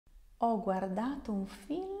Ho guardato un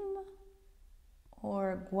film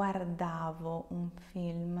or guardavo un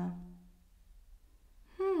film?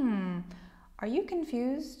 Are you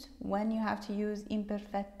confused when you have to use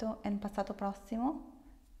imperfetto and passato prossimo?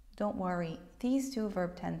 Don't worry, these two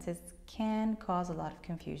verb tenses can cause a lot of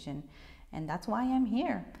confusion, and that's why I'm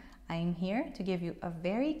here. I'm here to give you a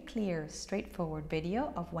very clear, straightforward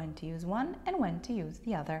video of when to use one and when to use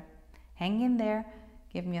the other. Hang in there,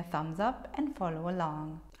 give me a thumbs up and follow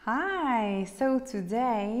along. Hi! So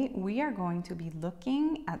today we are going to be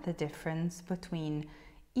looking at the difference between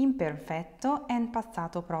imperfetto and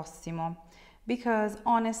passato prossimo, because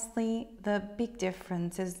honestly the big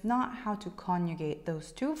difference is not how to conjugate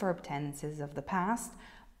those two verb tenses of the past,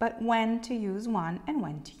 but when to use one and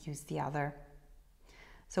when to use the other.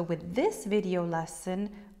 So with this video lesson,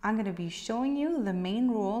 I'm going to be showing you the main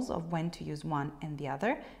rules of when to use one and the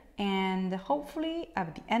other, and hopefully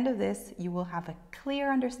at the end of this you will have a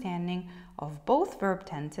clear understanding of both verb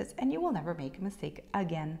tenses and you will never make a mistake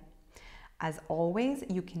again. As always,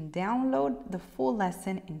 you can download the full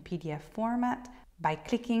lesson in PDF format by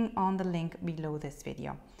clicking on the link below this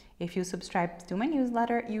video. If you subscribe to my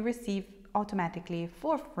newsletter, you receive automatically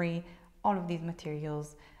for free all of these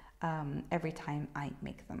materials every time I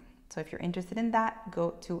make them. So if you're interested in that,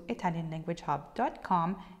 go to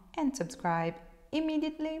italianlanguagehub.com and subscribe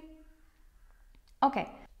immediately. Okay,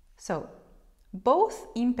 so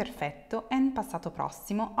both imperfetto and passato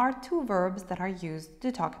prossimo are two verbs that are used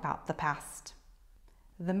to talk about the past.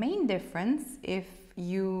 The main difference, if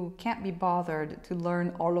you can't be bothered to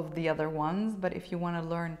learn all of the other ones, but if you want to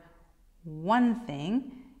learn one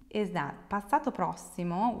thing, is that passato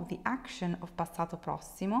prossimo, the action of passato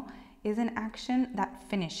prossimo, is an action that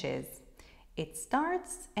finishes. It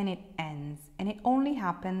starts and it ends, and it only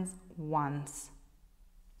happens once.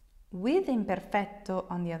 With imperfetto,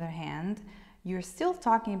 on the other hand, you're still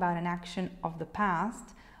talking about an action of the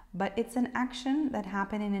past, but it's an action that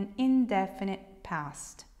happened in an indefinite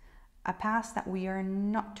past, a past that we are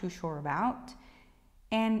not too sure about,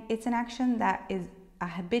 and it's an action that is a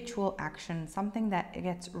habitual action, something that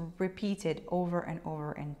gets repeated over and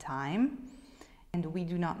over in time, and we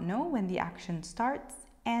do not know when the action starts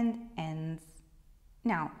and ends.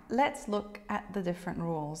 Now, let's look at the different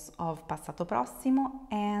rules of passato prossimo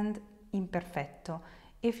and imperfetto.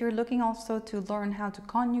 If you're looking also to learn how to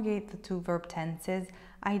conjugate the two verb tenses,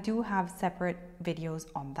 I do have separate videos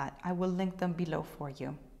on that. I will link them below for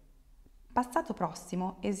you. Passato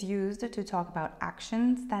prossimo is used to talk about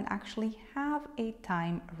actions that actually have a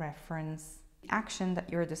time reference. The action that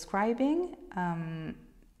you're describing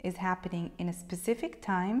is happening in a specific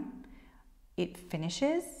time. It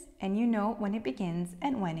finishes, and you know when it begins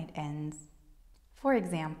and when it ends. For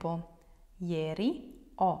example, ieri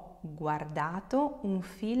ho guardato un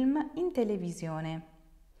film in televisione.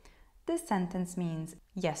 This sentence means,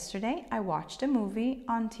 yesterday I watched a movie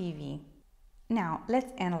on TV. Now,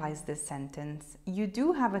 let's analyze this sentence. You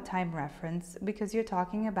do have a time reference because you're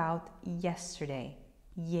talking about yesterday,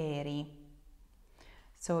 ieri.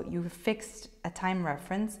 So you've fixed a time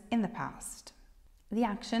reference in the past. The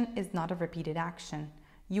action is not a repeated action.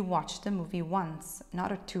 You watched the movie once,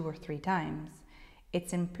 not 2 or 3 times.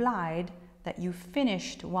 It's implied that you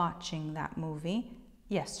finished watching that movie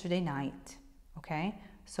yesterday night, okay?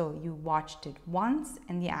 So you watched it once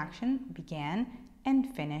and the action began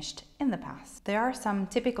and finished in the past. There are some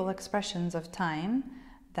typical expressions of time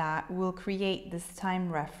that will create this time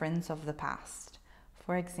reference of the past.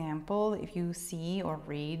 For example, if you see or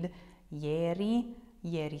read ieri,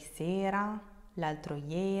 ieri sera, l'altro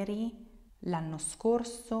ieri, l'anno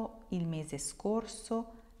scorso, il mese scorso,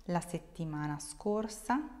 la settimana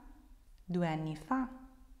scorsa, 2 anni fa,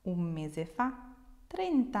 un mese fa,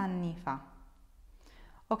 30 anni fa.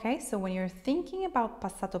 Okay, so when you're thinking about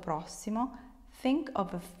passato prossimo, think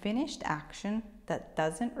of a finished action that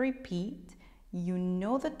doesn't repeat. You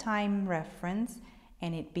know the time reference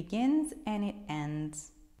and it begins and it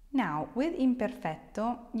ends. Now, with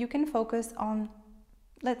imperfetto, you can focus on,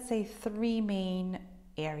 let's say, 3 main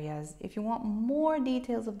areas. If you want more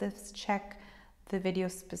details of this, check the video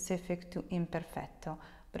specific to imperfetto.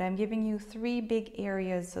 But I'm giving you 3 big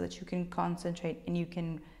areas so that you can concentrate and you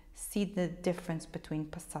can see the difference between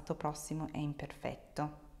passato prossimo and imperfetto.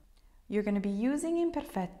 You're going to be using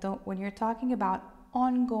imperfetto when you're talking about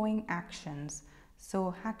ongoing actions.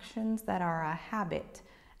 So actions that are a habit,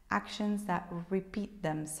 actions that repeat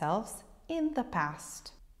themselves in the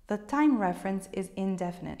past. The time reference is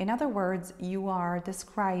indefinite. In other words, you are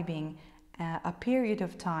describing a period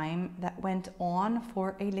of time that went on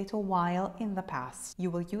for a little while in the past. You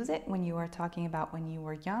will use it when you are talking about when you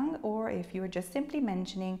were young, or if you are just simply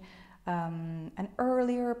mentioning an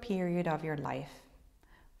earlier period of your life.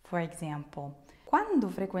 For example, quando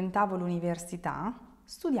frequentavo l'università,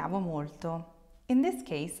 studiavo molto. In this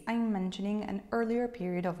case, I'm mentioning an earlier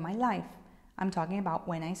period of my life. I'm talking about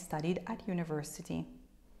when I studied at university.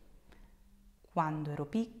 Quando ero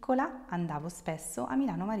piccola, andavo spesso a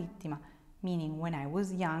Milano Marittima, meaning when I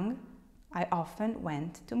was young, I often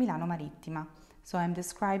went to Milano Marittima. So I'm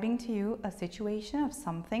describing to you a situation of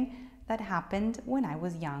something that happened when I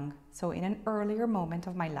was young, so in an earlier moment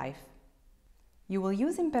of my life. You will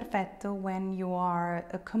use imperfetto when you are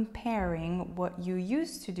comparing what you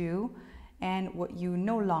used to do and what you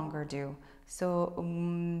no longer do. So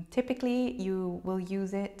typically you will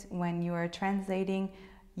use it when you are translating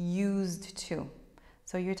used to.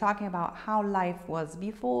 So you're talking about how life was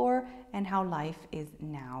before and how life is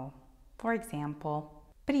now. For example,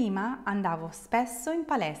 prima andavo spesso in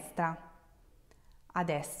palestra.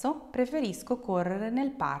 Adesso preferisco correre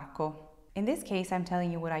nel parco. In this case, I'm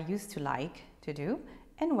telling you what I used to like to do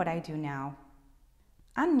and what I do now.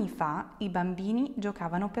 Anni fa i bambini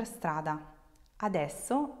giocavano per strada.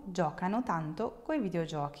 Adesso giocano tanto coi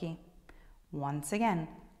videogiochi. Once again,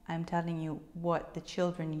 I'm telling you what the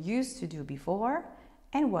children used to do before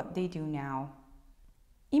and what they do now.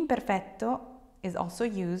 Imperfetto is also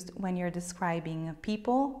used when you're describing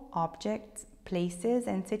people, objects, places,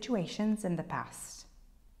 and situations in the past.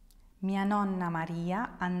 Mia nonna Maria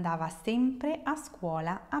andava sempre a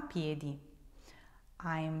scuola a piedi.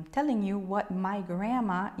 I'm telling you what my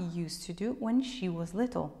grandma used to do when she was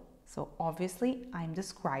little. So obviously I'm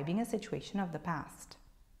describing a situation of the past.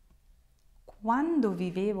 Quando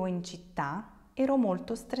vivevo in città ero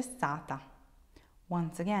molto stressata.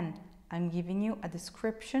 Once again, I'm giving you a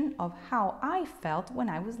description of how I felt when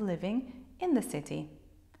I was living in the city.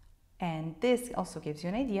 And this also gives you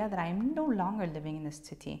an idea that I'm no longer living in the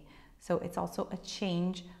city. So it's also a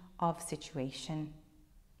change of situation.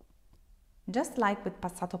 Just like with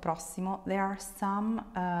Passato Prossimo, there are some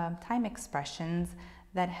time expressions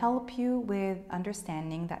that help you with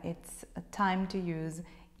understanding that it's a time to use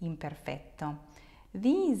imperfetto.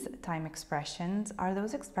 These time expressions are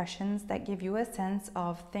those expressions that give you a sense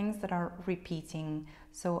of things that are repeating,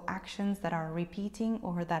 so actions that are repeating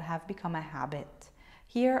or that have become a habit.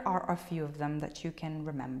 Here are a few of them that you can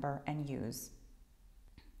remember and use.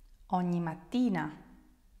 Ogni mattina,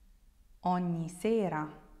 ogni sera,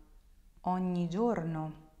 ogni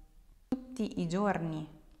giorno, tutti i giorni,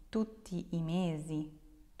 tutti i mesi,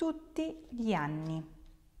 tutti gli anni.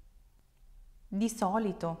 Di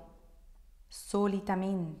solito,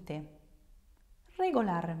 solitamente,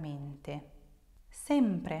 regolarmente,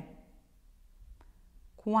 sempre.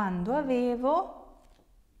 Quando avevo,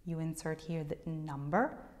 you insert here the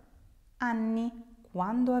number, anni,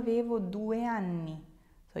 quando avevo 2 anni.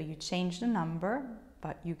 So you change the number,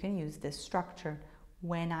 but you can use this structure.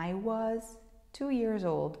 When I was 2 years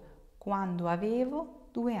old, quando avevo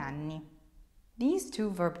 2 anni. These two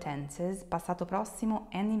verb tenses, passato prossimo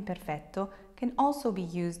and imperfetto, can also be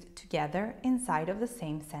used together inside of the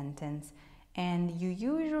same sentence. And you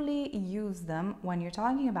usually use them when you're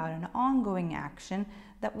talking about an ongoing action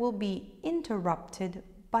that will be interrupted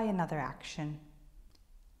by another action.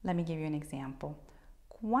 Let me give you an example.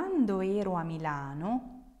 Quando ero a Milano,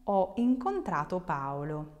 ho incontrato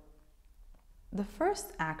Paolo. The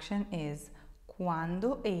first action is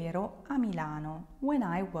quando ero a Milano, when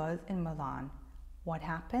I was in Milan. What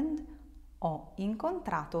happened? Ho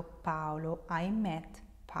incontrato Paolo. I met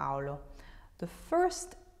Paolo. The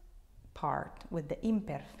first part with the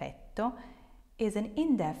imperfetto is an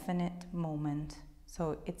indefinite moment.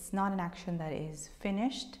 So it's not an action that is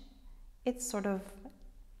finished. It's sort of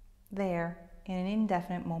there in an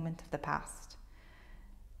indefinite moment of the past.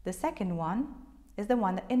 The second one is the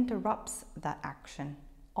one that interrupts that action.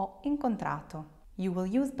 Ho incontrato. You will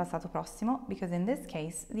use passato prossimo because in this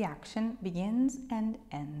case the action begins and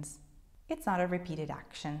ends. It's not a repeated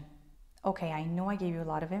action. Okay, I know I gave you a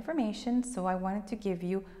lot of information, so I wanted to give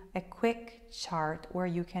you a quick chart where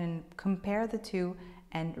you can compare the two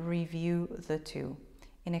and review the two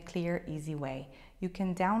in a clear, easy way. You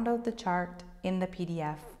can download the chart in the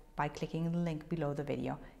PDF by clicking the link below the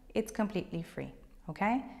video. It's completely free,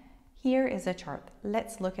 okay? Here is a chart.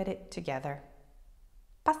 Let's look at it together.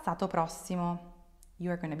 Passato prossimo.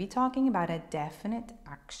 You are going to be talking about a definite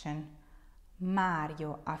action.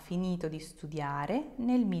 Mario ha finito di studiare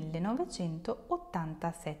nel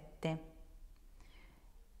 1987.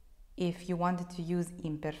 If you wanted to use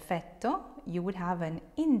imperfetto, you would have an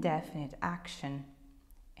indefinite action.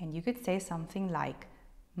 And you could say something like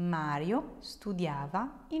Mario studiava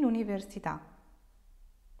in università.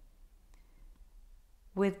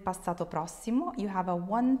 With passato prossimo, you have a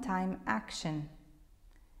one-time action.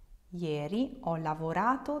 Ieri ho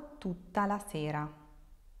lavorato tutta la sera.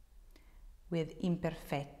 With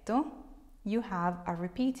imperfetto, you have a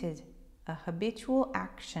repeated, a habitual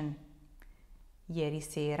action. Ieri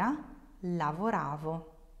sera lavoravo.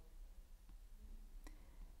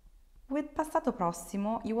 With passato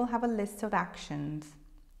prossimo, you will have a list of actions.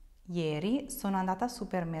 Ieri sono andata al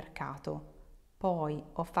supermercato, poi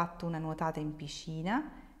ho fatto una nuotata in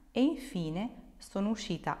piscina e infine sono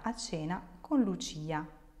uscita a cena con Lucia.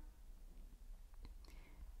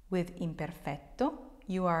 With imperfetto,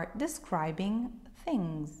 you are describing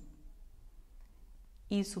things.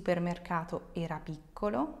 Il supermercato era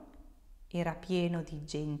piccolo, era pieno di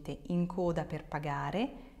gente in coda per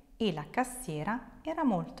pagare e la cassiera era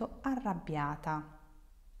molto arrabbiata.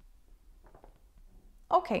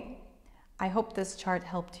 Okay, I hope this chart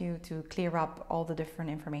helped you to clear up all the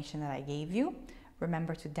different information that I gave you.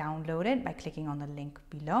 Remember to download it by clicking on the link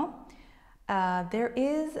below. There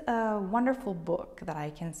is a wonderful book that I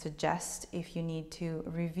can suggest if you need to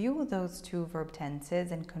review those two verb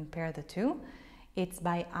tenses and compare the two. It's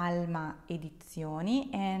by Alma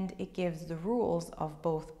Edizioni and it gives the rules of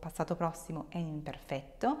both passato prossimo and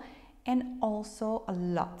imperfetto and also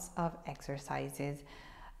lots of exercises.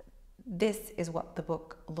 This is what the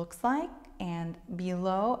book looks like, and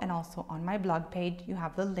below and also on my blog page you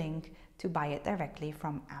have the link to buy it directly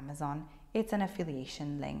from Amazon. It's an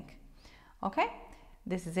affiliation link. Okay,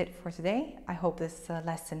 this is it for today. I hope this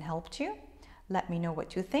lesson helped you. Let me know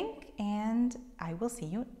what you think and I will see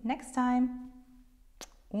you next time.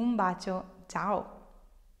 Un bacio, ciao!